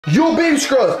Yo, baby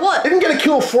Scrubs. What? If you can get a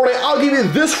kill with Fortnite, I'll give you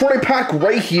this Fortnite pack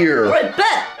right here. Alright,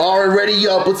 bet. Alright, ready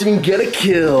up. Let's even get a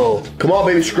kill. Come on,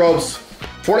 baby Scrubs.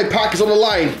 Fortnite pack is on the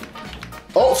line.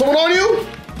 Oh, someone on you?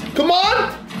 Come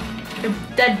on. You're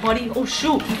dead, buddy. Oh,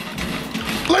 shoot.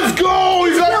 Let's go.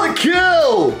 You got the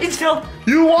kill. It's Phil.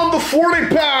 You won the Fortnite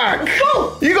pack. Let's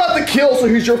go. You got the kill, so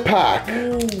here's your pack.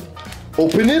 Ooh.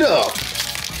 Open it up.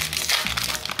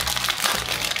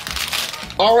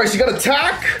 Alright, so you got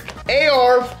attack,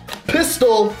 AR,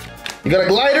 pistol, you got a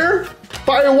glider,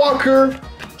 firewalker,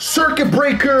 circuit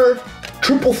breaker,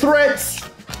 triple threats,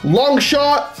 long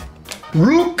shot,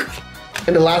 rook,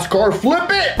 and the last card, flip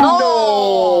it. Oh.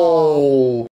 No.